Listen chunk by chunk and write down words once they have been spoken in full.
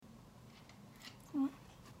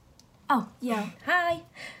Oh, yeah. Hi.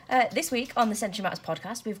 This week on the Sensory Matters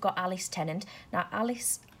podcast, we've got Alice Tennant. Now,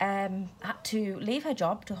 Alice had to leave her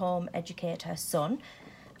job to home educate her son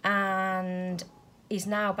and is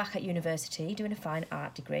now back at university doing a fine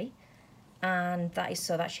art degree. And that is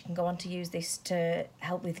so that she can go on to use this to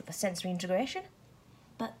help with sensory integration.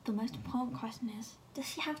 But the most important question is, does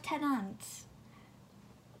she have 10 aunts?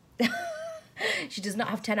 She does not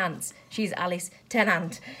have 10 aunts. She's Alice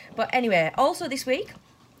Tennant. But anyway, also this week,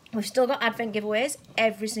 we've still got Advent giveaways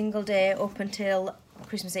every single day up until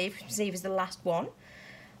Christmas Eve. Christmas Eve is the last one.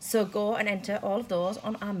 So go and enter all of those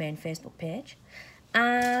on our main Facebook page.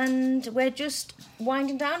 And we're just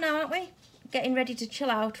winding down now, aren't we? Getting ready to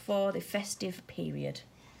chill out for the festive period.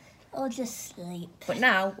 Or just sleep. But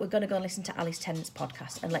now we're going to go and listen to Alice Tennant's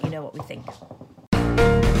podcast and let you know what we think.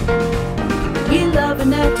 We love a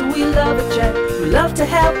net and we love a chat. We love to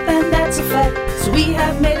help and that's a fact. So we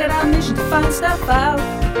have made it our mission to find stuff out.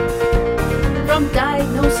 From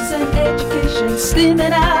diagnosis and education,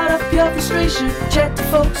 steaming out of pure frustration. Chat to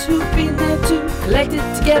folks who've been there too. Collect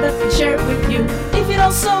it together and share it with you. If you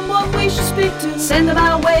know someone we should speak to, send them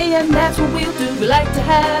our way and that's what we'll do. We like to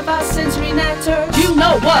have our sensory natters. You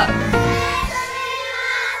know what?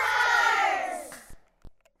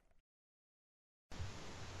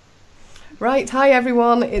 Right, hi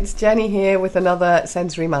everyone, it's Jenny here with another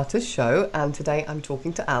Sensory Matters show, and today I'm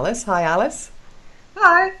talking to Alice. Hi Alice.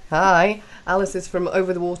 Hi. Hi. Alice is from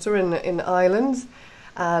over the water in Ireland,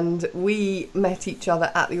 and we met each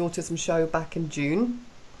other at the Autism Show back in June,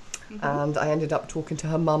 and I ended up talking to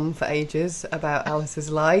her mum for ages about Alice's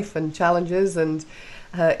life and challenges and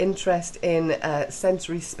her interest in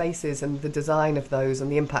sensory spaces and the design of those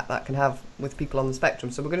and the impact that can have with people on the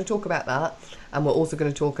spectrum. So we're going to talk about that, and we're also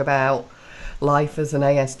going to talk about life as an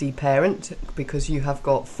ASD parent, because you have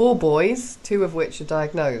got 4 boys, 2 of which are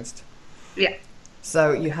diagnosed. Yeah.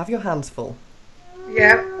 So you have your hands full.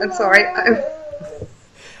 Yeah, I'm sorry.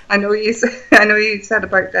 I know you said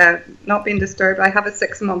about not being disturbed. I have a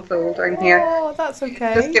 6-month-old down here. Oh, that's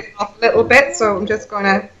okay. Just giving off a little bit, so I'm just going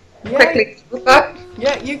to quickly do that.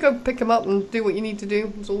 Yeah, you go pick him up and do what you need to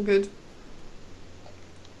do. It's all good.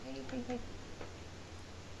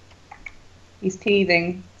 He's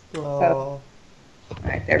teething. Oh. So.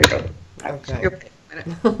 Right, there we go. Okay.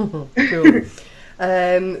 Cool.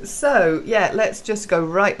 So, yeah, let's just go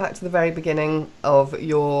right back to the very beginning of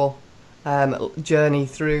your journey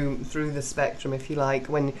through the spectrum, if you like,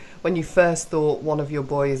 when you first thought one of your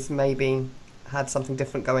boys maybe had something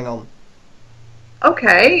different going on.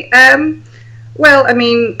 Okay. Well, I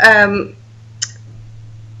mean, a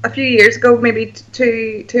few years ago, maybe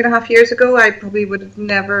two and a half years ago, I probably would have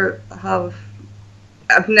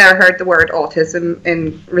I've never heard the word autism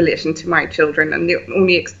in relation to my children, and the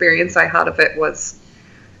only experience I had of it was,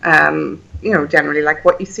 generally like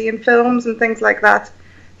what you see in films and things like that.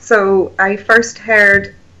 So I first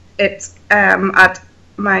heard it at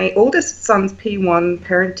my oldest son's P1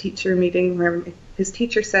 parent-teacher meeting, where his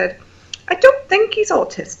teacher said, "I don't think he's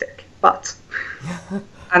autistic, but..."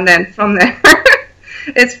 And then from there,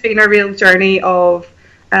 it's been a real journey of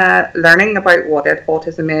learning about what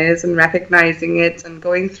autism is and recognizing it and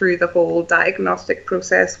going through the whole diagnostic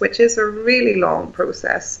process, which is a really long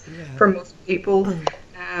process for most people,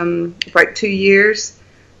 about 2 years.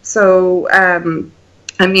 So,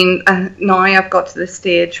 now I've got to the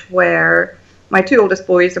stage where my 2 oldest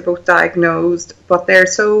boys are both diagnosed, but they're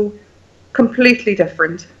so completely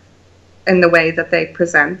different in the way that they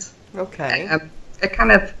present. Okay. It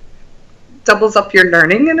kind of doubles up your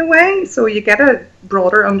learning in a way, so you get a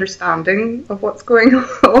broader understanding of what's going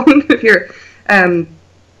on. If you're, and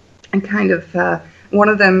kind of, one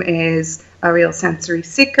of them is a real sensory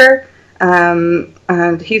seeker,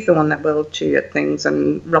 and he's the one that will chew at things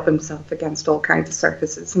and rub himself against all kinds of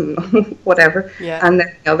surfaces and whatever. Yeah. And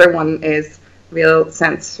then the other one is real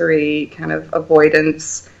sensory kind of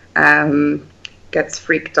avoidance, gets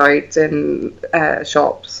freaked out in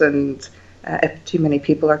shops and if too many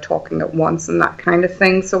people are talking at once and that kind of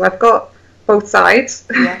thing. So I've got both sides,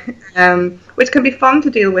 which can be fun to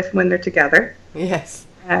deal with when they're together. Yes.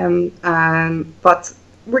 But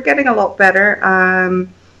we're getting a lot better.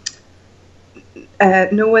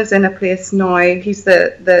 Noah's in a place now. He's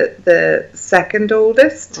the second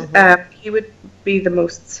oldest. Mm-hmm. He would be the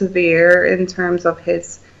most severe in terms of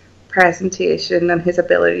his presentation and his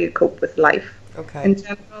ability to cope with life. Okay. In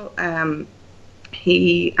general,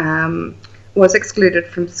 he was excluded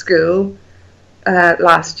from school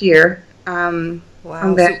last year. Wow.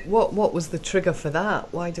 And then, so what was the trigger for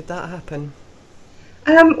that? Why did that happen?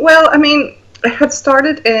 Well, I mean, it had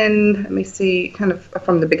started in, let me see, kind of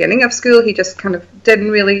from the beginning of school. He just kind of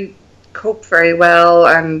didn't really cope very well,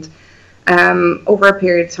 and Over a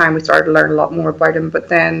period of time, we started to learn a lot more about him, but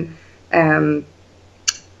then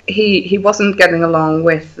he wasn't getting along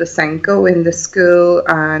with the Senko in the school,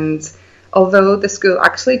 and although the school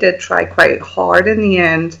actually did try quite hard in the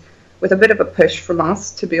end, with a bit of a push from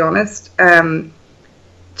us, to be honest,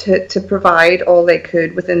 to provide all they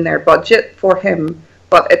could within their budget for him,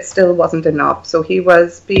 but it still wasn't enough. So he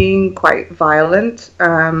was being quite violent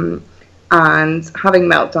and having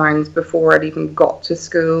meltdowns before it even got to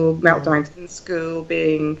school, meltdowns in school,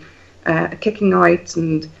 being kicking out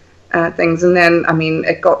and things. And then, I mean,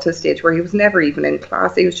 it got to a stage where he was never even in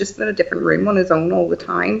class. He was just in a different room on his own all the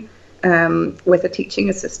time with a teaching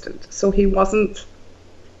assistant. So he wasn't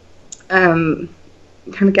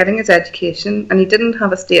kind of getting his education, and he didn't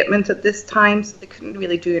have a statement at this time, so they couldn't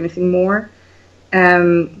really do anything more. I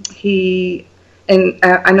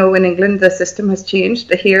know in England the system has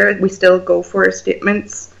changed. Here we still go for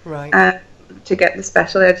statements to get the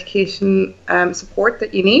special education support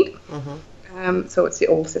that you need. So it's the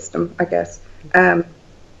old system, I guess.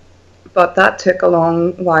 But that took a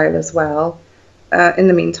long while as well. In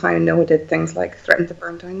the meantime, Noah did things like threaten to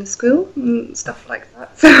burn down the school and stuff like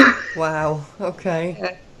that. So, wow,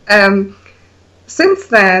 okay. Since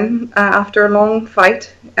then, after a long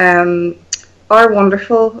fight, our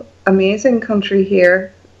wonderful, amazing country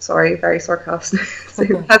here, sorry, very sarcastic,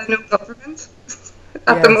 has no government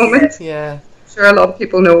at the moment. Yeah. I'm sure a lot of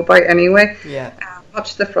people know about anyway. Yeah.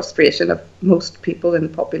 Much to the frustration of most people in the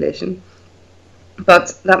population.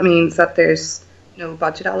 But that means that there's no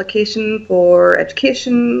budget allocation for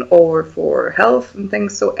education or for health and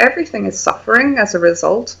things, so everything is suffering as a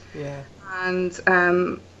result. Yeah. And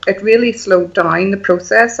it really slowed down the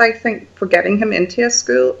process, I think, for getting him into a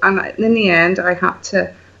school. And in the end, I had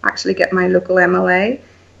to actually get my local MLA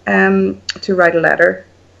to write a letter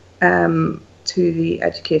to the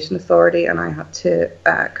Education Authority, and I had to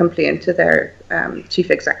complain to their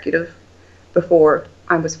chief executive before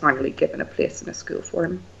I was finally given a place in a school for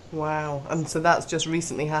him. Wow, and so that's just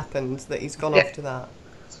recently happened, that he's gone off to that?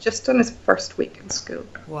 It's just on his first week in school.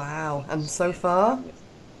 Wow, and so far?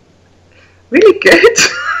 Really good.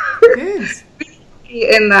 Good.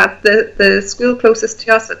 In that the school closest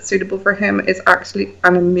to us that's suitable for him is actually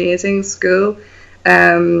an amazing school.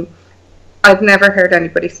 I've never heard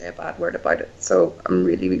anybody say a bad word about it, so I'm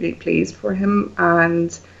really, really pleased for him.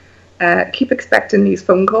 And keep expecting these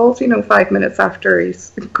phone calls, 5 minutes after he's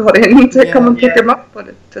got in to come and pick him up, but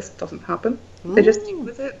it just doesn't happen. They just deal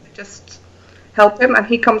with it. They just help him, and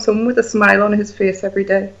he comes home with a smile on his face every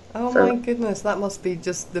day. Oh my goodness, that must be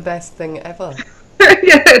just the best thing ever.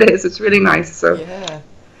 Yeah, it is. It's really nice. So yeah.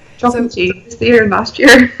 Chocolate and cheese this year and last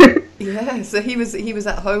year. Yeah, so he was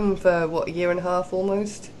at home for what, a year and a half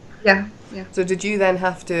almost? Yeah. So did you then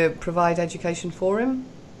have to provide education for him?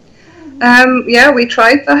 Yeah, we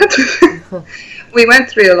tried that. We went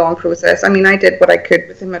through a long process. I mean, I did what I could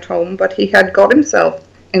with him at home, but he had got himself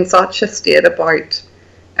in such a state about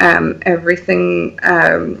everything,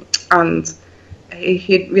 and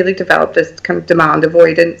he really developed this kind of demand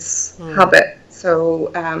avoidance habit.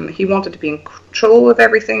 So he wanted to be in control of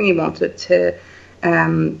everything. He wanted to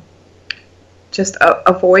just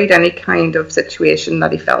avoid any kind of situation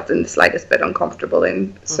that he felt in the slightest bit uncomfortable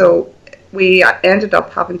in. So we ended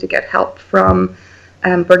up having to get help from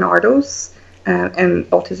Bernardo's and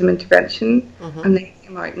Autism Intervention, and they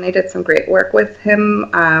came out and they did some great work with him,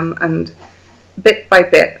 and bit by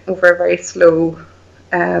bit, over a very slow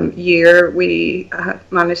year, we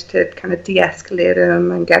managed to kind of de-escalate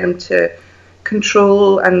him and get him to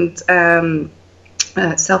control and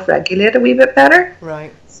self-regulate a wee bit better.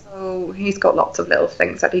 Right. So he's got lots of little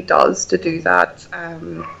things that he does to do that,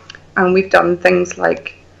 and we've done things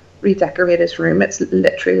like redecorate his room. It's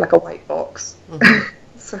literally like a white box.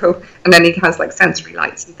 So, and then he has like sensory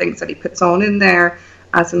lights and things that he puts on in there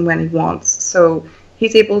as and when he wants. So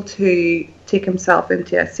he's able to take himself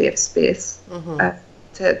into a safe space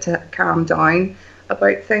to calm down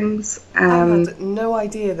about things. I had no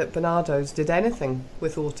idea that Bernardo's did anything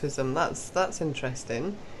with autism. That's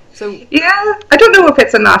interesting. So yeah, I don't know if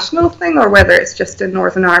it's a national thing or whether it's just in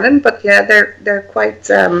Northern Ireland, but yeah, they're quite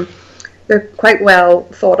well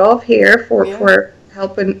thought of here for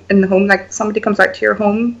help in the home. Like somebody comes out to your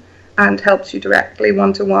home and helps you directly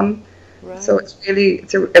one-to-one. Right. So it's really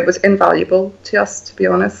it was invaluable to us, to be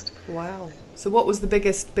honest. Wow. So what was the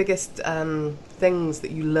biggest things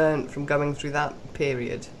that you learnt from going through that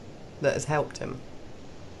period that has helped him?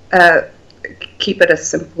 Keep it as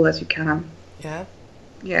simple as you can. Yeah.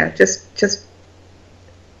 Yeah, just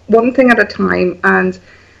one thing at a time, and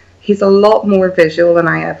he's a lot more visual than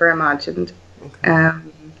I ever imagined. Okay.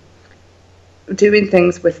 Doing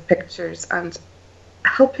things with pictures and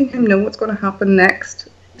helping him know what's going to happen next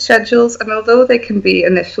schedules, and although they can be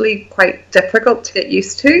initially quite difficult to get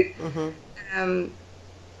used to,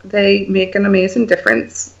 they make an amazing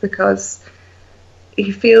difference because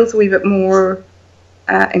he feels a wee bit more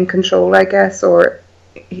in control, I guess, or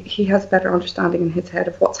he has better understanding in his head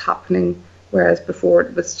of what's happening, whereas before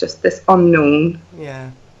it was just this unknown.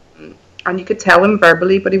 Yeah. And you could tell him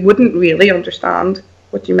verbally, but he wouldn't really understand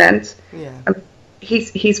what you meant. Yeah.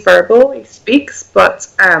 He's verbal, he speaks, but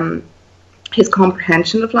his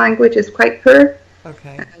comprehension of language is quite poor.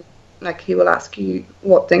 Okay. Like, he will ask you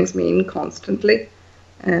what things mean constantly.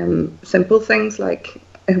 Simple things like,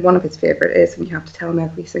 one of his favourite is, and you have to tell him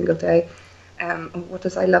every single day, what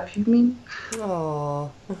does I love you mean?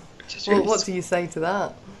 Oh. Really Well, what do you say to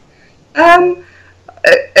that?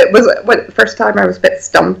 It was, well, the first time I was a bit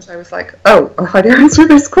stumped. I was like, oh, how do I answer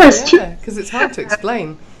this question? Yeah, because it's hard to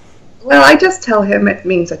explain. Well, I just tell him it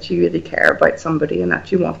means that you really care about somebody and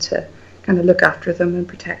that you want to kind of look after them and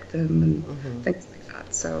protect them and things like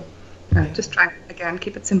that. So just try, again,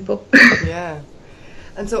 keep it simple. Yeah.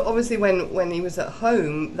 And so obviously when he was at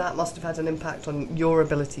home, that must have had an impact on your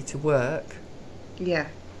ability to work. Yeah.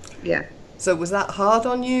 So was that hard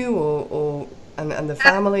on you or and the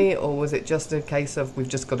family, or was it just a case of we've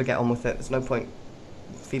just got to get on with it, there's no point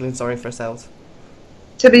feeling sorry for ourselves?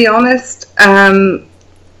 To be honest,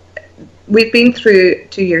 we've been through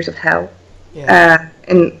 2 years of hell. Yeah.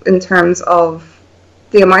 In terms of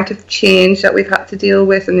the amount of change that we've had to deal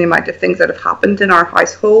with and the amount of things that have happened in our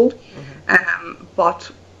household.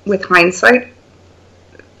 But with hindsight,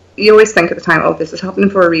 you always think at the time, oh, this is happening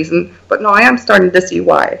for a reason. But now I am starting to see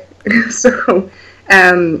why. So,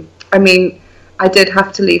 I mean, I did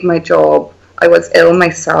have to leave my job. I was ill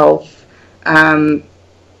myself. And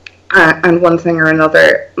one thing or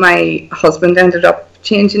another, my husband ended up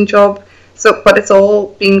changing job. So, but it's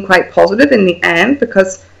all been quite positive in the end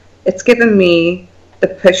because it's given me the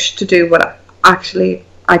push to do what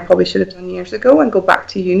I probably should have done years ago and go back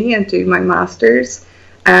to uni and do my master's.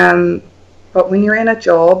 But when you're in a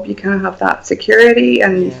job, you kind of have that security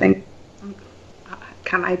and you think,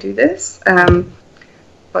 can I do this?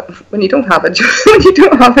 But when you don't have a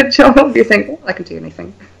job, you think, well, I can do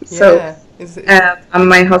anything. Yeah. So, and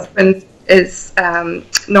my husband is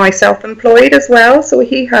now self-employed as well, so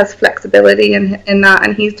he has flexibility in that,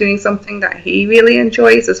 and he's doing something that he really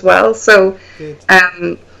enjoys as well. So,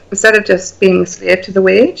 instead of just being a slave to the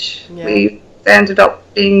wage, we ended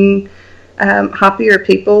up being happier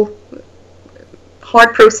people.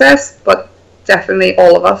 Hard process, but definitely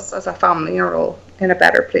all of us as a family are all in a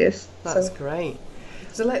better place. That's great.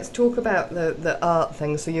 So let's talk about the art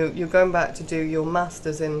thing. So you're going back to do your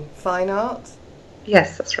Masters in Fine Art?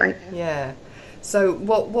 Yes, that's right. Yeah. So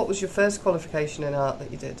what was your first qualification in art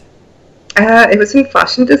that you did? It was in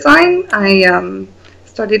fashion design. I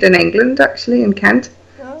studied in England, actually, in Kent.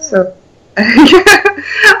 Oh. So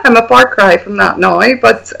I'm a far cry from that now,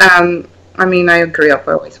 but I mean, I grew up,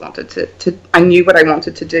 I always wanted to I knew what I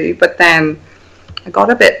wanted to do, but then I got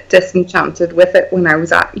a bit disenchanted with it when I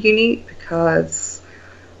was at uni because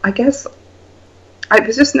I guess I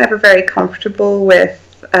was just never very comfortable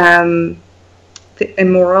with the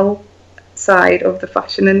immoral side of the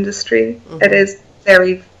fashion industry. Mm-hmm. It is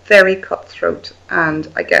very, very cutthroat, and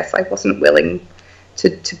I guess I wasn't willing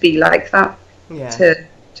to be like that, to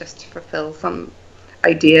just fulfill some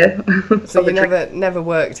idea. So you never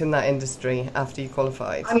worked in that industry after you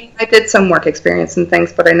qualified? I mean, I did some work experience and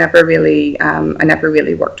things, but I never really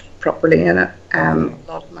worked properly in it. A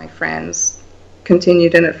lot of my friends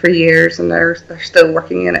continued in it for years, and they're still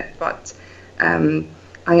working in it. But I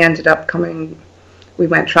ended up we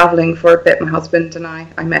went travelling for a bit. My husband and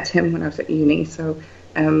I met him when I was at uni, so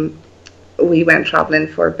we went travelling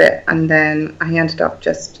for a bit, and then I ended up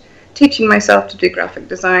just teaching myself to do graphic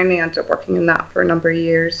design. I ended up working in that for a number of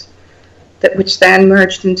years, which then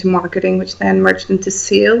merged into marketing, which then merged into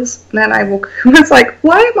sales. And then I was like,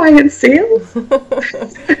 why am I in sales?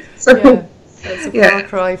 So that's a far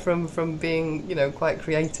cry from being, quite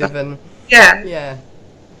creative and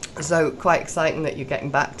so quite exciting that you're getting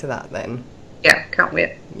back to that then. Yeah, can't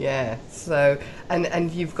wait. Yeah. So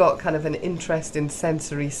and you've got kind of an interest in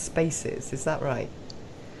sensory spaces, is that right?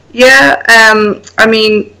 Yeah, I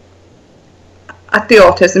mean, at the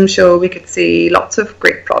autism show we could see lots of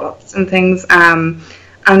great products and things, and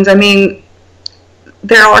I mean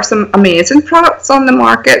there are some amazing products on the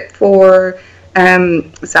market for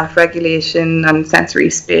self-regulation and sensory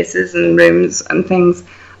spaces and rooms and things.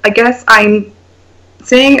 I guess I'm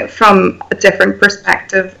seeing it from a different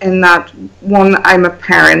perspective in that, one, I'm a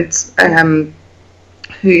parent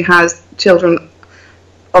who has children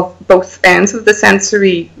of both ends of the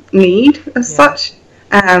sensory need as such.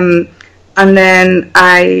 And then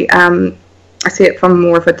I see it from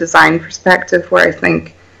more of a design perspective, where I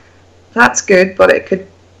think that's good, but it could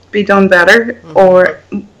be done better. Or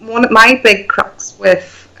one of my big crux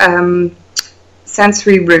with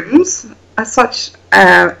sensory rooms as such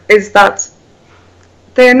is that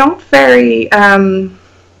they're not very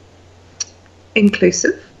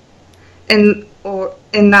inclusive in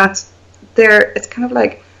that it's kind of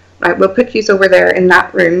like, right, we'll put you over there in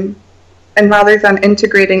that room, and rather than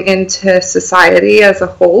integrating into society as a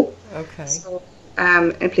whole. Okay. So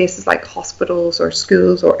in places like hospitals or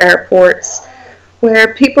schools or airports,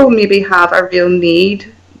 where people maybe have a real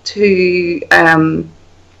need to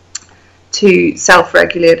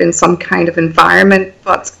self-regulate in some kind of environment,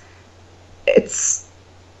 but it's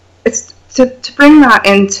to bring that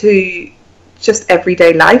into just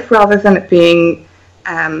everyday life rather than it being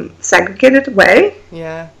segregated away.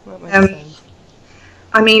 Yeah, that makes sense.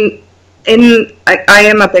 I mean, I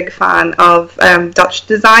am a big fan of Dutch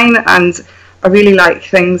design, and I really like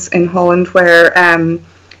things in Holland where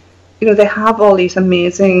they have all these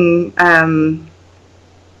amazing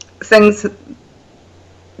things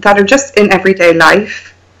that are just in everyday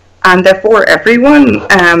life, and they're for everyone.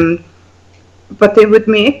 But they would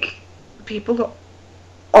make people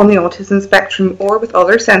on the autism spectrum or with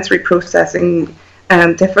other sensory processing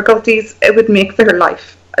difficulties, it would make their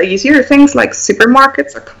life easier. Things like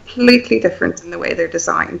supermarkets are completely different in the way they're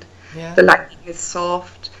designed. Yeah. The lighting is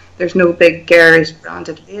soft, there's no big garish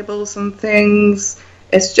branded labels and things.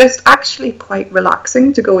 It's just actually quite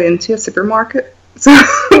relaxing to go into a supermarket. So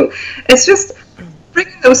it's just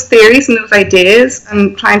bringing those theories and those ideas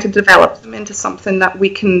and trying to develop them into something that we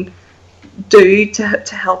can do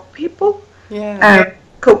to help people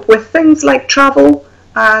cope with things like travel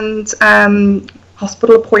and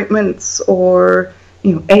hospital appointments, or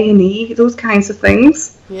A&E, those kinds of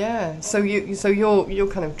things. Yeah. So your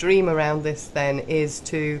kind of dream around this then is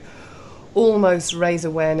to almost raise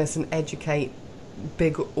awareness and educate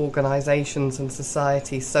big organisations and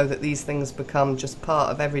societies so that these things become just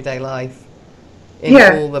part of everyday life in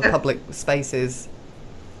all the public spaces.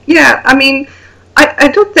 Yeah, I mean, I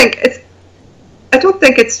don't think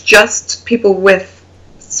it's just people with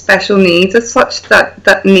special needs as such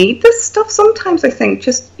that need this stuff. Sometimes I think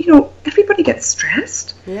just everybody gets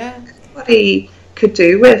stressed. Yeah, everybody could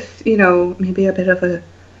do with maybe a bit of a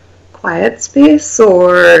quiet space,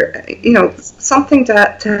 or something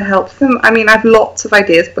to help them. I mean, I've lots of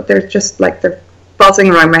ideas, but they're just like they're buzzing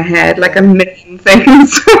around my head like a million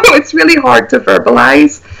things. So it's really hard to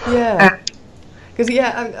verbalize. Yeah. Because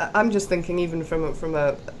I'm just thinking, even from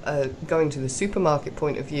a going to the supermarket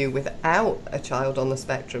point of view, without a child on the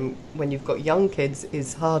spectrum, when you've got young kids,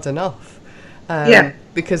 is hard enough.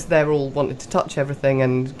 Because they're all wanting to touch everything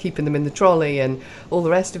and keeping them in the trolley and all the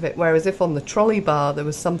rest of it. Whereas if on the trolley bar there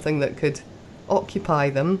was something that could occupy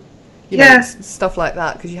them, stuff like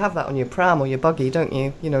that, because you have that on your pram or your buggy, don't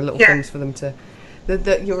you? Little things for them to.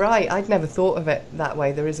 You're right. I'd never thought of it that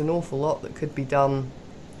way. There is an awful lot that could be done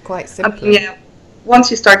quite simply.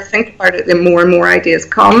 Once you start to think about it, then more and more ideas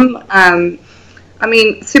come. I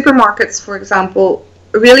mean, supermarkets, for example,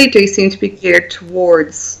 really do seem to be geared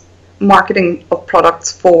towards marketing of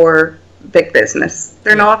products for big business.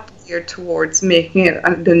 They're not geared towards making it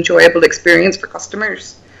an enjoyable experience for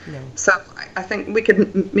customers. No. So I think we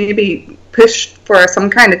could maybe push for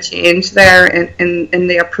some kind of change there in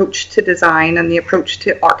the approach to design and the approach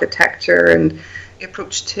to architecture and the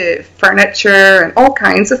approach to furniture and all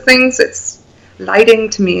kinds of things. Lighting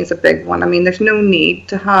to me is a big one. I mean, there's no need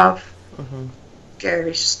to have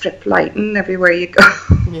garish strip lighting everywhere you go.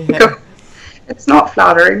 Yeah. It's not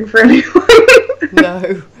flattering for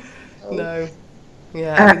anyone. No.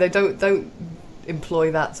 Yeah, I mean, they don't employ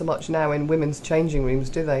that so much now in women's changing rooms,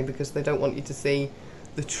 do they? Because they don't want you to see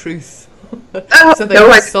the truth. So they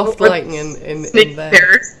have soft lighting in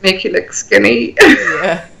there. Make you look skinny.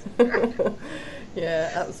 Yeah.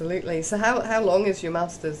 Yeah, absolutely. So how long is your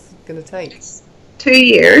master's going to take? 2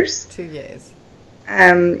 years. 2 years.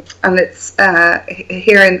 And it's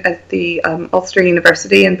here at the Ulster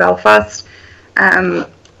University in Belfast.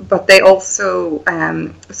 But they also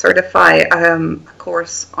certify a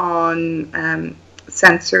course on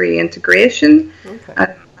sensory integration,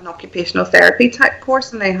 an occupational therapy type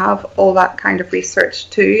course, and they have all that kind of research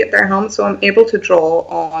too at their home. So I'm able to draw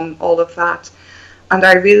on all of that. And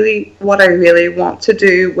what I really want to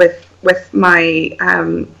do with my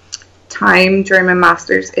time during my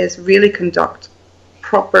master's is really conduct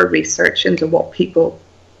proper research into what people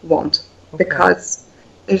want, because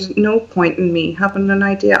there's no point in me having an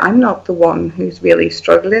idea. I'm not the one who's really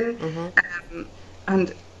struggling.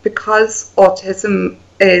 And because autism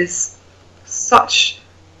is such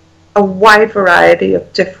a wide variety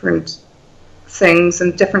of different things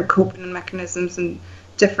and different coping mechanisms and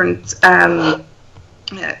different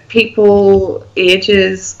people,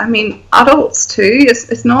 ages. I mean, adults too.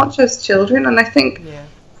 It's not just children. And I think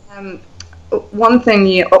one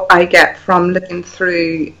thing I get from looking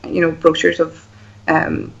through, brochures of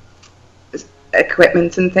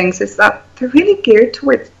equipment and things is that they're really geared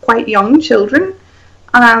towards quite young children,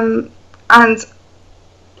 and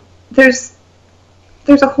there's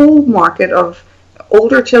a whole market of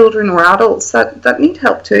older children or adults that need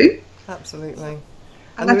help too. Absolutely.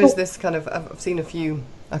 And there is this kind of, I've seen a few,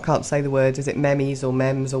 I can't say the word, is it memes or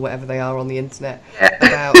memes or whatever they are on the internet,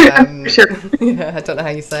 about, sure. I don't know how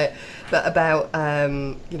you say it, but about,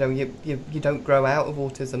 you don't grow out of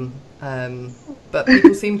autism, but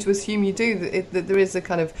people seem to assume you do, that there is a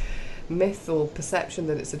kind of myth or perception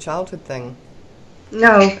that it's a childhood thing.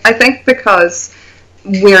 No, I think because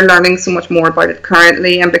we're learning so much more about it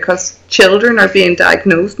currently, and because children are being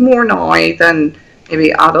diagnosed more now than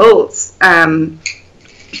maybe adults,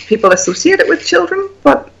 people associate it with children,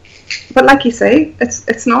 but like you say,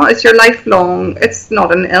 it's not. It's your lifelong. It's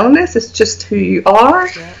not an illness. It's just who you are,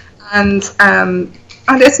 and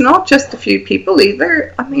it's not just a few people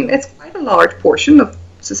either. I mean, it's quite a large portion of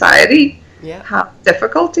society have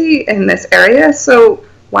difficulty in this area. So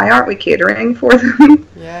why aren't we catering for them?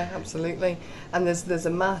 Yeah, absolutely. And there's a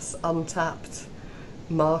mass untapped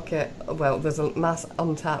market. Well, there's a mass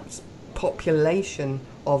untapped population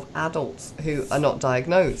of adults who are not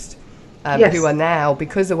diagnosed, who are now,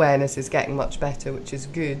 because awareness is getting much better, which is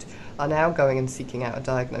good, are now going and seeking out a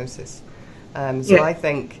diagnosis. I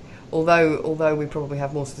think, although we probably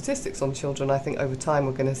have more statistics on children, I think over time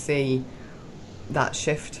we're going to see that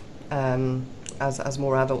shift as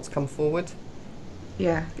more adults come forward.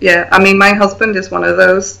 Yeah. I mean, my husband is one of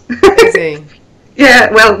those. Is he?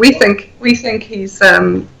 Yeah. Well, we think he's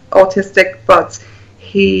autistic, but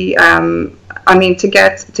he. I mean, to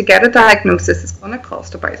get a diagnosis is going to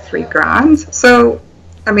cost about $3,000. So,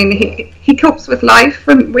 I mean, he copes with life,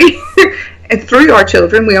 and we, and through our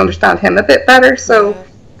children, we understand him a bit better. So,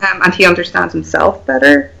 and he understands himself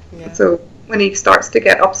better. Yeah. So when he starts to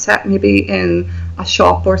get upset, maybe in a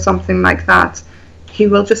shop or something like that, he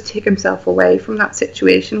will just take himself away from that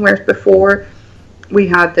situation. Whereas before we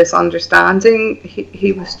had this understanding,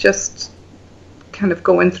 he was just kind of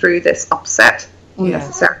going through this upset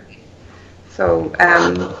unnecessarily. So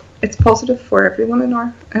it's positive for everyone in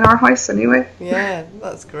our house anyway. Yeah,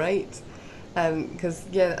 that's great. Because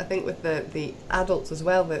I think with the adults as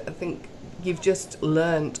well, that I think you've just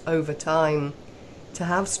learnt over time to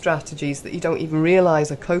have strategies that you don't even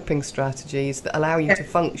realise are coping strategies that allow you to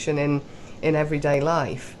function in everyday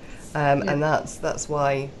life, and that's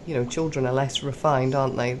why children are less refined,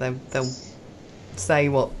 aren't they? They'll say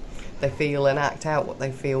what they feel and act out what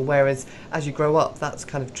they feel, whereas as you grow up, that's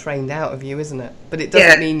kind of trained out of you, isn't it? But it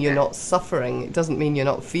doesn't mean you're not suffering. It doesn't mean you're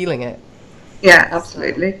not feeling it. Yeah,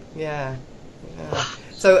 absolutely. Yeah.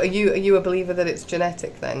 So are you a believer that it's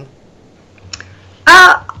genetic then?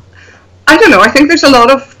 I don't know. I think there's a lot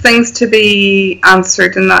of things to be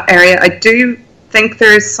answered in that area. I do think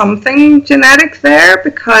there is something genetic there,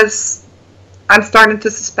 because I'm starting to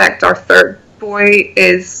suspect our third boy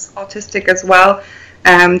is autistic as well,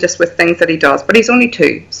 just with things that he does. But he's only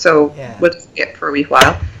 2, so we'll just get for a wee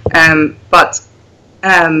while. I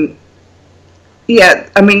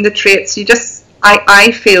mean, the traits,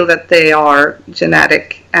 I feel that they are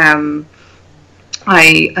genetic.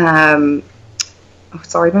 Oh,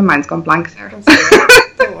 sorry, my mind's gone blank there.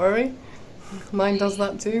 Don't worry. Mine does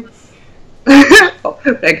that too.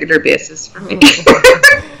 Regular basis for me.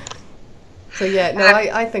 So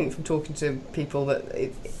I think from talking to people that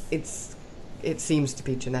it seems to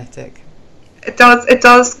be genetic. It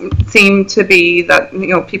does seem to be that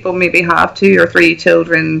people maybe have 2 or 3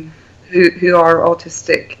 children who are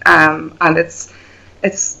autistic, and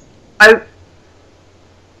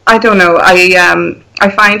I don't know. I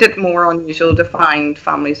find it more unusual to find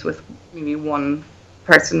families with maybe one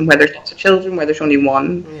person where there's lots of children, where there's only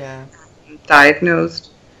one diagnosed.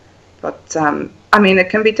 But I mean, it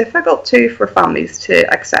can be difficult too for families to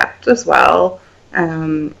accept as well,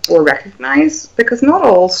 or recognise, because not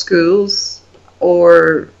all schools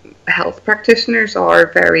or health practitioners are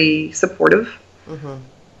very supportive. Mm-hmm.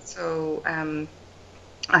 So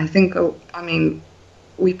I think, I mean,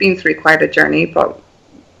 we've been through quite a journey, but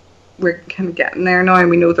we're kind of getting there now, and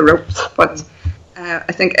we know the ropes. But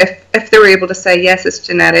I think if they were able to say, yes, it's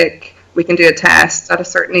genetic, we can do a test at a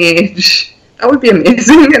certain age, that would be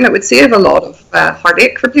amazing, and it would save a lot of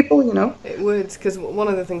heartache for people, It would, because one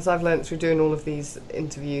of the things I've learned through doing all of these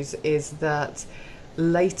interviews is that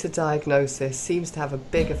later diagnosis seems to have a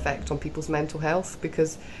big effect on people's mental health,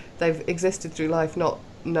 because they've existed through life not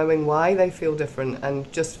knowing why they feel different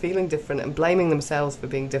and just feeling different and blaming themselves for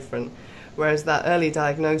being different. Whereas that early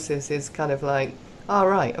diagnosis is kind of like, oh,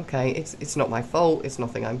 right, okay, it's not my fault, it's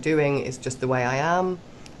nothing I'm doing, it's just the way I am.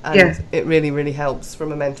 And it really, really helps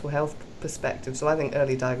from a mental health perspective. So I think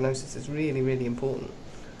early diagnosis is really, really important.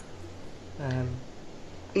 I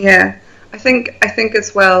think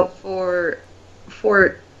as well for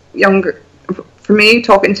younger, for me,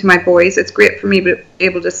 talking to my boys, it's great for me to be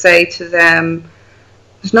able to say to them,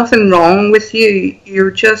 there's nothing wrong with you,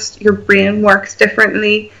 your brain works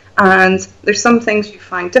differently, and there's some things you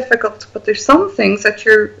find difficult, but there's some things that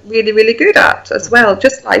you're really, really good at as well,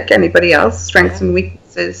 just like anybody else, strengths and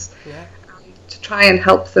weaknesses, to try and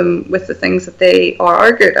help them with the things that they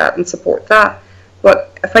are good at and support that.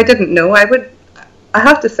 But if I didn't know, I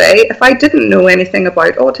have to say, if I didn't know anything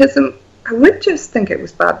about autism, I would just think it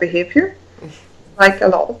was bad behaviour, like a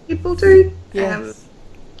lot of people do. Yes.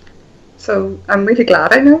 So I'm really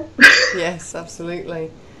glad I know. Yes,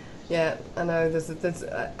 absolutely. Yeah, I know.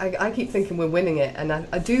 I keep thinking we're winning it, and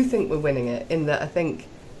I do think we're winning it, in that I think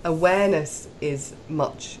awareness is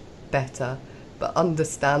much better, but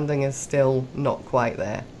understanding is still not quite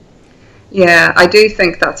there. Yeah, I do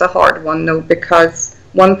think that's a hard one, though, because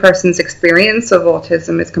one person's experience of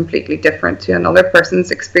autism is completely different to another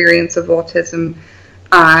person's experience of autism.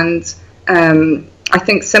 And I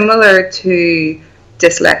think similar to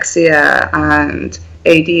dyslexia and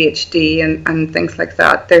ADHD and things like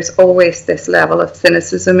that, there's always this level of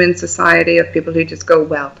cynicism in society of people who just go,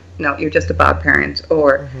 well, no, you're just a bad parent,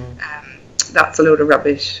 or that's a load of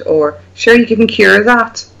rubbish, or sure, you can cure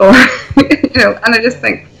that, or, and I just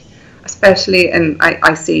think, especially, and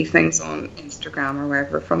I see things on Instagram or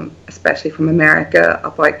wherever, especially from America,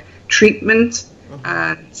 about treatment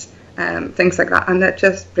and things like that, and that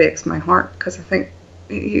just breaks my heart, because I think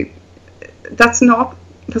that's not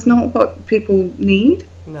what people need.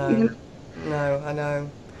 No, I know.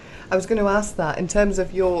 I was going to ask that in terms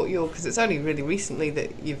of your because it's only really recently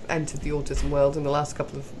that you've entered the autism world, in the last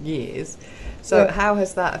couple of years. So how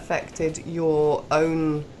has that affected your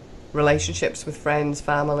own relationships with friends,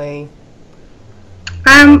 family?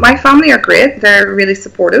 My family are great. They're really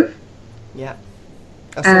supportive. Yeah.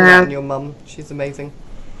 I saw that in your mum. She's amazing.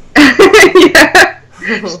 Yeah.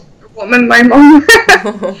 Woman, my mum.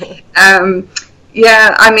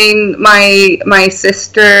 Yeah, I mean, my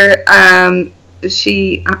sister,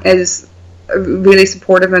 she is really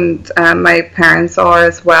supportive, and my parents are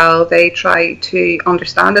as well. They try to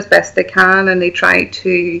understand as best they can, and they try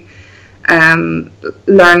to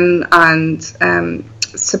learn and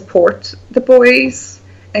support the boys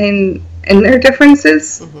in their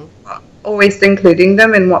differences, always including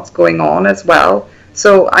them in what's going on as well.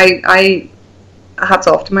 So I hats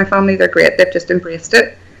off to my family. They're great. They've just embraced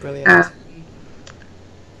it. Brilliant.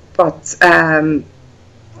 But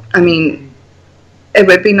I mean, it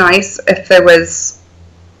would be nice if there was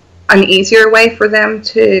an easier way for them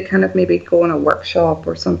to kind of maybe go on a workshop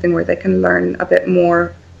or something where they can learn a bit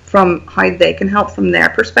more from how they can help from their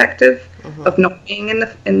perspective of not being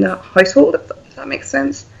in the household, if that makes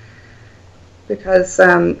sense. Because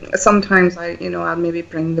sometimes I'll maybe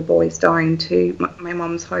bring the boys down to my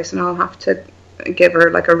mum's house, and I'll have to give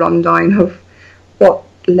her like a rundown of what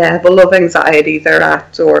level of anxiety they're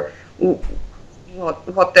at, or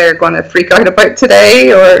what they're going to freak out about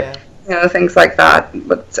today, or things like that.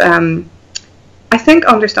 But I think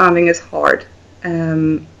understanding is hard.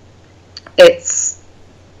 It's,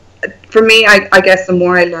 for me, I guess the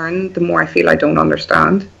more I learn, the more I feel I don't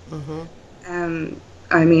understand.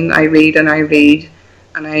 I mean, I read and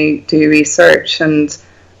I do research, and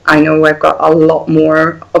I know I've got a lot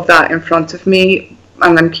more of that in front of me,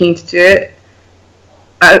 and I'm keen to do it.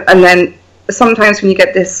 And then sometimes when you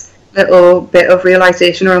get this little bit of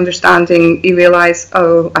realization or understanding, you realize,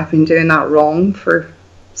 oh, I've been doing that wrong for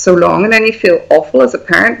so long, and then you feel awful as a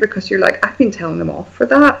parent, because you're like, I've been telling them off for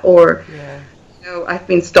that, or I've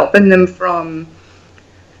been stopping them from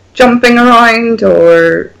jumping around,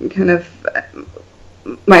 or kind of,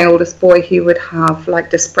 my oldest boy, he would have like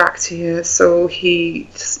dyspraxia, so he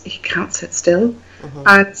can't sit still,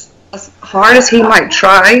 and as hard as he might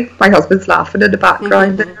try, my husband's laughing in the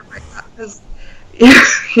background there, because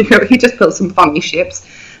he just pulls some funny shapes,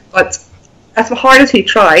 but as hard as he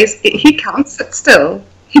tries, he can't sit still.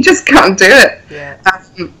 He just can't do it.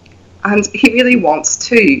 And he really wants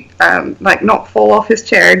to like not fall off his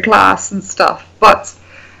chair in class and stuff, but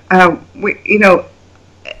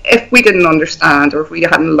if we didn't understand, or if we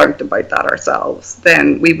hadn't learnt about that ourselves,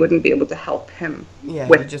 then we wouldn't be able to help him.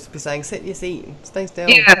 You'd just be saying, sit in your seat, stay still,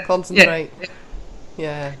 concentrate.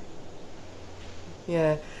 Yeah.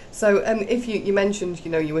 Yeah. So, if you mentioned,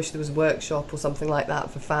 you wish there was a workshop or something like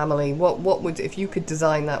that for family. What would, if you could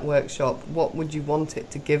design that workshop, what would you want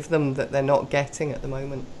it to give them that they're not getting at the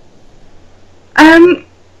moment?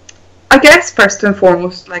 I guess first and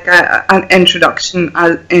foremost, like an introduction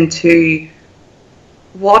into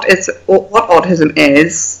what autism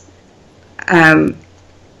is,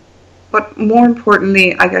 but more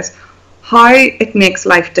importantly, I guess, how it makes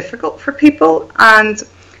life difficult for people. And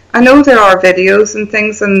I know there are videos and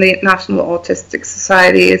things, and the National Autistic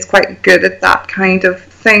Society is quite good at that kind of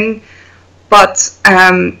thing, but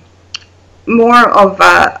more of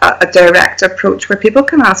a direct approach where people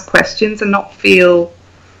can ask questions and not feel,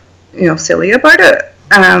 silly about it,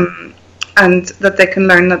 and that they can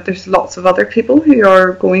learn that there's lots of other people who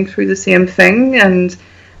are going through the same thing, and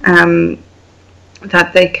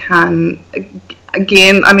that they can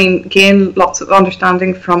gain lots of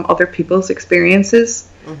understanding from other people's experiences,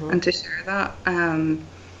 and to share that.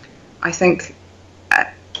 I think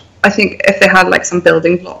if they had like some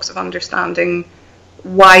building blocks of understanding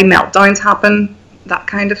why meltdowns happen, that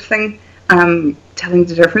kind of thing, telling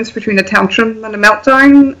the difference between a tantrum and a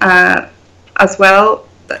meltdown, as well.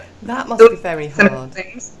 That must be very hard.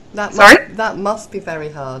 That must be very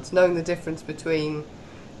hard, knowing the difference between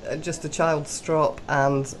just a child's strop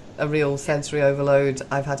and a real sensory overload,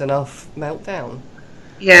 I've had enough meltdown.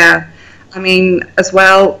 Yeah, I mean, as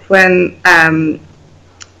well, when I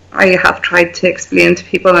have tried to explain to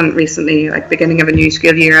people, and recently, like beginning of a new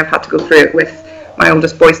school year, I've had to go through it with my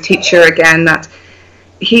oldest boy's teacher again, that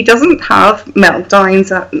he doesn't have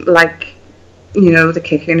meltdowns at, like, the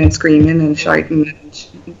kicking and screaming and shouting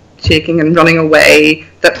and shaking and running away,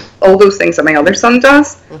 that all those things that my other son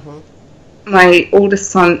does. My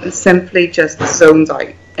oldest son simply just zones out.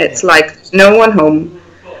 It's like there's no one home,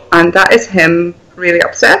 and that is him really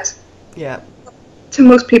upset. Yeah. To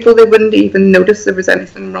most people, they wouldn't even notice there was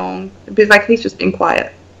anything wrong. It'd be like he's just being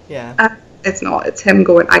quiet. Yeah. And it's not. It's him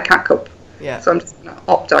going, I can't cope. Yeah. So I'm just going to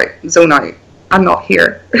opt out, zone out. I'm not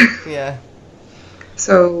here. Yeah.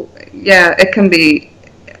 So, yeah, it can be,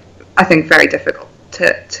 I think, very difficult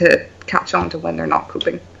to catch on to when they're not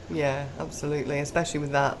coping. Yeah, absolutely, especially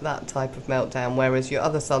with that type of meltdown, whereas your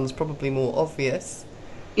other son's probably more obvious.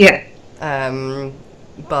 Yeah.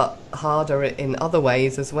 But harder in other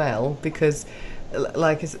ways as well, because,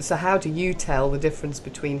 so how do you tell the difference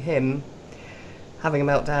between him having a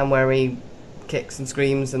meltdown where he kicks and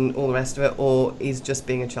screams and all the rest of it, or he's just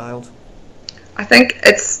being a child? I think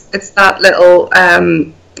it's that little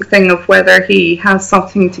thing of whether he has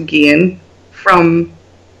something to gain from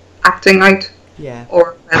acting out,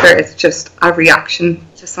 or whether it's just a reaction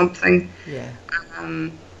to something. Yeah.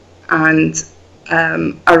 And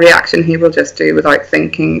a reaction he will just do without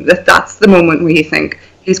thinking. That's the moment where you think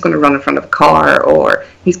he's going to run in front of a car, or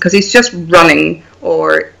because he's just running,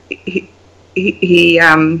 or he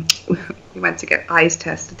went to get eyes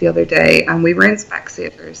tested the other day, and we were in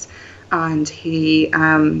Specsavers, and he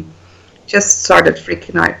just started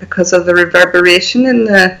freaking out because of the reverberation in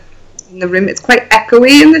the room. It's quite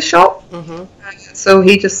echoey in the shop. So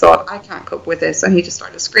he just thought, I can't cope with this, and he just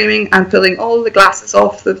started screaming and pulling all the glasses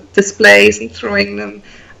off the displays and throwing them,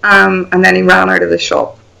 and then he ran out of the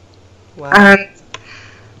shop. Wow. And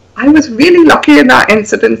I was really lucky in that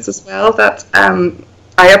incident as well, that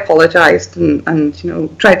I apologised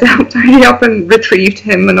and tried to help tidy up and retrieved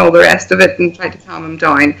him and all the rest of it, and tried to calm him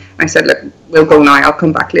down. I said, look, we'll go now, I'll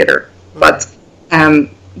come back later. But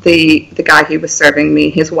the guy who was serving me,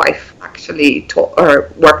 his wife actually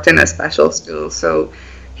worked in a special school, so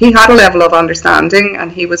he had a level of understanding,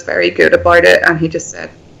 and he was very good about it, and he just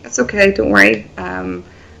said, it's okay, don't worry, and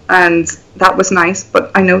that was nice.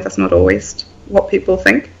 But I know that's not always what people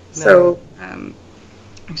think. No. So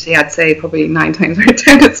actually I'd say probably 9 times out of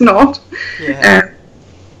 10 it's not.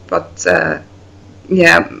 But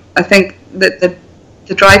I think that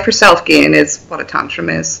the drive for self-gain is what a tantrum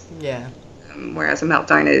is. Whereas a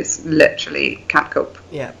meltdown is literally can't cope.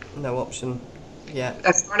 Yeah, no option. Yeah.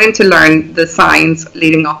 I'm starting to learn the signs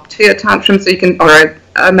leading up to a tantrum, so you can, or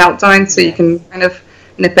a meltdown, so you can kind of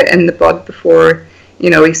nip it in the bud before,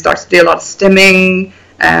 he starts to do a lot of stimming,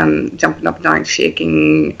 jumping up and down,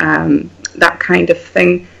 shaking, that kind of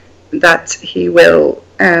thing, that he will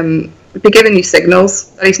be giving you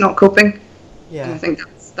signals that he's not coping. Yeah. And I think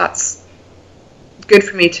that's good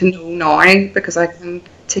for me to know now, because I can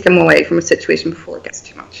take him away from a situation before it gets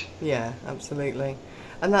too much. Yeah, absolutely.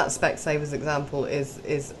 And that Specsavers example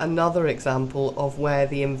is another example of where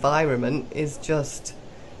the environment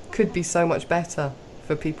could be so much better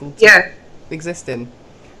for people to exist in.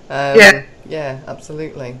 Yeah,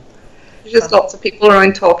 absolutely. There's just lots of people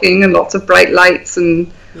around talking and lots of bright lights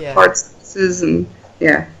and Yeah. hard spaces and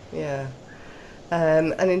yeah. Yeah.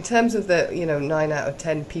 And in terms of the, 9 out of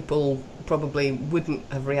 10 people probably wouldn't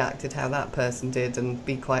have reacted how that person did and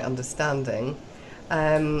be quite understanding.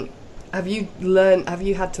 Have you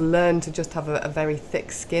had to learn to just have a very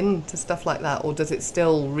thick skin to stuff like that, or does it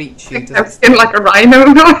still reach you? I've skin like a rhino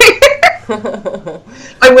now.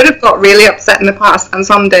 I would have got really upset in the past, and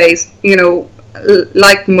some days,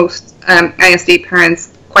 like most ISD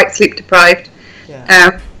parents, quite sleep deprived.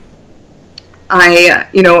 Yeah.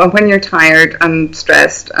 And when you're tired and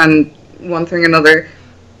stressed and one thing or another,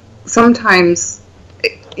 sometimes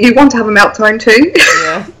you want to have a meltdown too.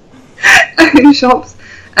 Yeah. In shops.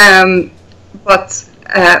 But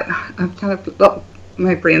I've kind of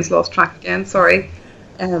my brain's lost track again. Sorry.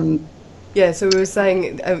 Yeah. So we were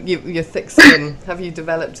saying your thick skin. Have you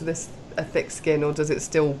developed a thick skin, or does it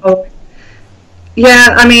still? Oh,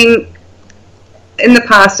 yeah. I mean, in the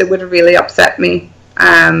past it would have really upset me.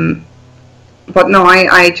 But now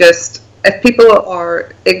I just, if people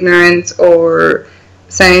are ignorant or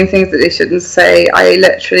saying things that they shouldn't say, I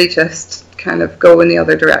literally just kind of go in the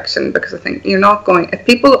other direction, because I think if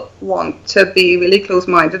people want to be really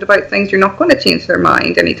close-minded about things, you're not going to change their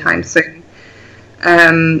mind anytime soon.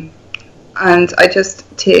 And I just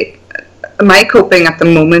my coping at the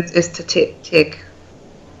moment is to take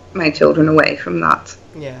my children away from that.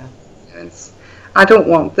 Yeah. I don't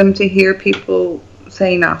want them to hear people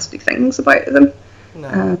say nasty things about them.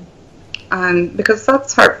 No. And because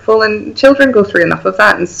that's hurtful, and children go through enough of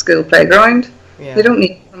that in school playground. Yeah. They don't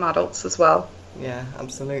need it from adults as well. Yeah,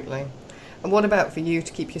 absolutely. And what about for you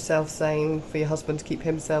to keep yourself sane, for your husband to keep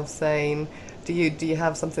himself sane? Do you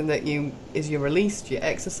have something that is your release? Do you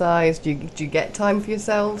exercise? Do you get time for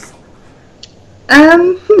yourselves?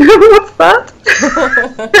 What's that?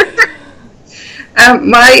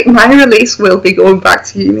 My release will be going back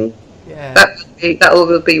to uni. Yeah. That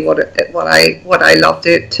will be what I love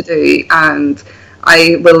to do, and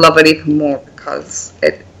I will love it even more because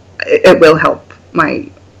it will help my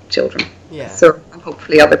children. Yeah. So, and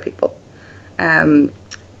hopefully other people. I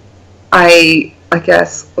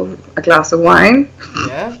guess a glass of wine.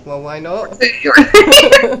 Yeah. Well, why not?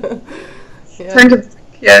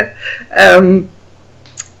 Yeah.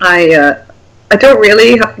 I don't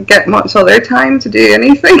really get much other time to do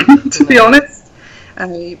anything, to be honest.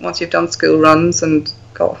 Once you've done school runs and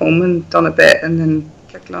got home and done a bit, and then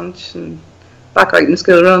kick lunch and back out in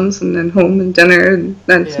school runs, and then home and dinner, and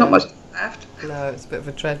then it's not much left. No, it's a bit of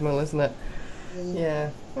a treadmill, isn't it? Yeah.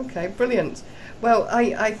 Okay, brilliant. Well,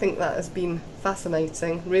 I think that has been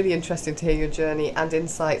fascinating, really interesting to hear your journey and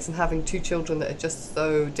insights, and having two children that are just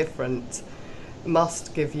so different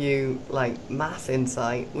must give you mass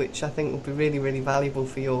insight, which I think will be really, really valuable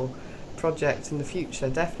for your project in the future,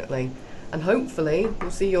 definitely. And hopefully we'll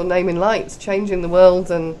see your name in lights, changing the world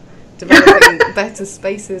and developing better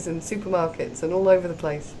spaces and supermarkets and all over the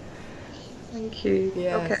place. Thank you.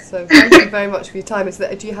 Yeah, okay. So thank you very much for your time.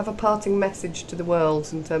 Do you have a parting message to the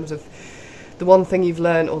world in terms of the one thing you've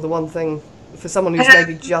learned, or the one thing for someone who's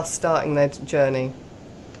maybe just starting their journey?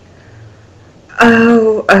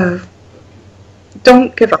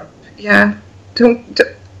 Don't give up. Yeah, don't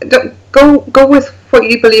go with what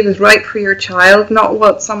you believe is right for your child, not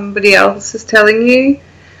what somebody else is telling you.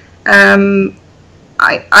 I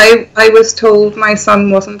was told my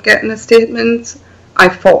son wasn't getting a statement. I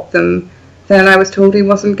fought them. Then I was told he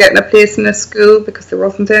wasn't getting a place in a school because there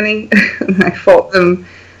wasn't any. And I fought them.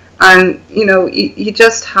 And you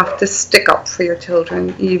just have to stick up for your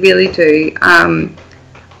children. You really do.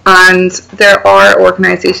 And there are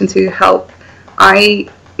organisations who help. I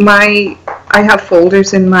have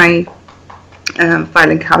folders in my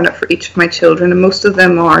filing cabinet for each of my children, and most of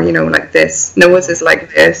them are like this. Noah's is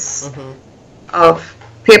like this, of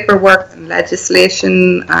paperwork and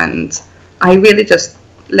legislation, and I really just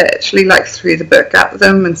literally threw the book at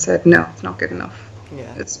them and said, no, it's not good enough.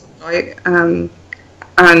 Yeah. It's right.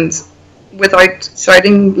 And without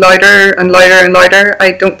shouting louder and louder and louder,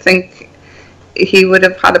 I don't think he would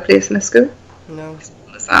have had a place in a school. No.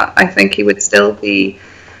 I think he would still be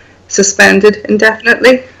suspended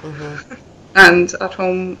indefinitely and at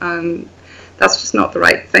home, and that's just not the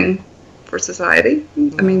right thing for society.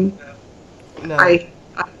 No. I mean, I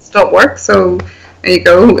stopped work, so there you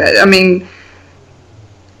go. I mean,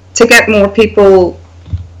 to get more people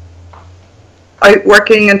out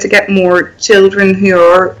working and to get more children who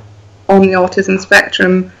are on the autism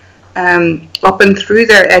spectrum up and through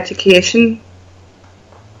their education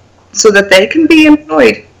so that they can be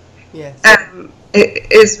employed, yes.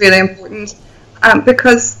 It is really important,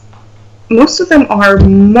 because most of them are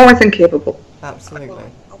more than capable. Absolutely.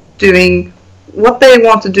 Of doing what they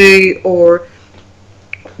want to do, or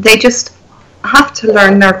they just have to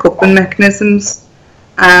learn their coping mechanisms,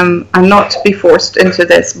 and not to be forced into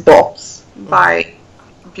this box by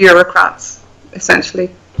bureaucrats, essentially.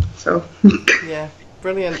 So Yeah,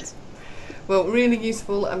 brilliant. Well, really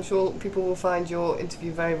useful. I'm sure people will find your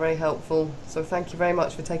interview very, very helpful. So thank you very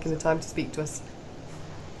much for taking the time to speak to us.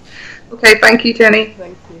 okay, thank you, Jenny.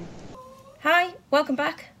 Thank you. Hi, welcome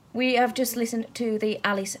back. We have just listened to the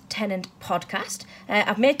Alice Tennant podcast.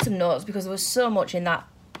 I've made some notes because there was so much in that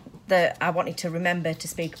I wanted to remember to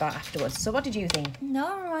speak about afterwards. So what did you think?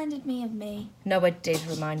 Noah reminded me of me. Noah did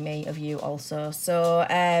remind me of you also. So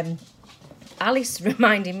Alice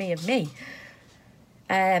reminded me of me.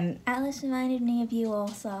 Alice reminded me of you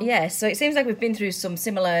also. Yeah, so it seems like we've been through some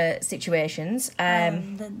similar situations.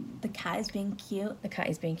 The cat is being cute. The cat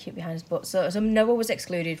is being cute behind us. But so Noah was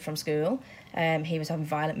excluded from school. He was having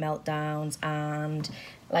violent meltdowns, and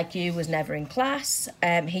like you, was never in class.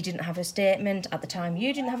 He didn't have a statement at the time.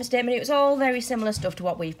 You didn't have a statement. It was all very similar stuff to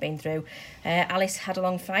what we've been through. Alice had a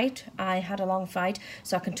long fight. I had a long fight.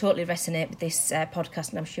 So I can totally resonate with this podcast,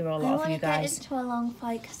 and I'm sure a lot of you I guys. want to get into a long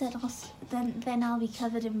fight because then I'll be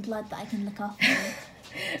covered in blood that I can lick off.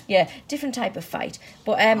 Yeah, different type of fight.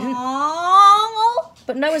 But Oh.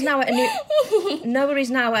 but Noah is now at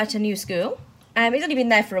a new school. He's only been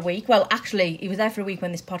there for a week. Well, actually, he was there for a week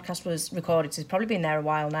when this podcast was recorded, so he's probably been there a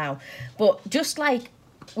while now. But just like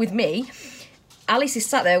with me, Alice is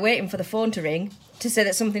sat there waiting for the phone to ring to say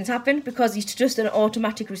that something's happened, because it's just an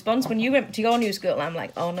automatic response. When you went to your new school, I'm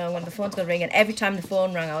like, oh no, when the phone's going to ring. And every time the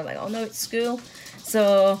phone rang, I was like, oh no, it's school.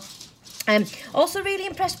 So also really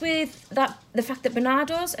impressed with the fact that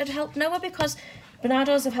Bernardo's had helped Noah, because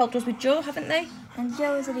Bernardo's have helped us with Joe, haven't they? And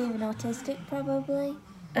Joe isn't even autistic, probably.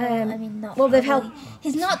 Not. Well, they've probably.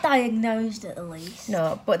 He's not diagnosed at the least.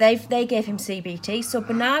 No, but they gave him CBT. So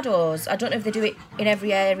Bernardo's, I don't know if they do it in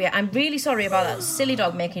every area. I'm really sorry about that silly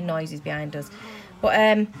dog making noises behind us.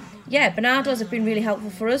 But yeah, Bernardo's have been really helpful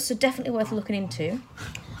for us, so definitely worth looking into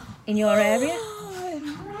in your area.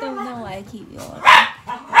 Don't know why I keep yours.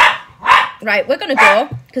 Right, we're gonna go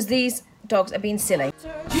because these dogs are being silly.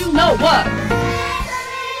 You know what?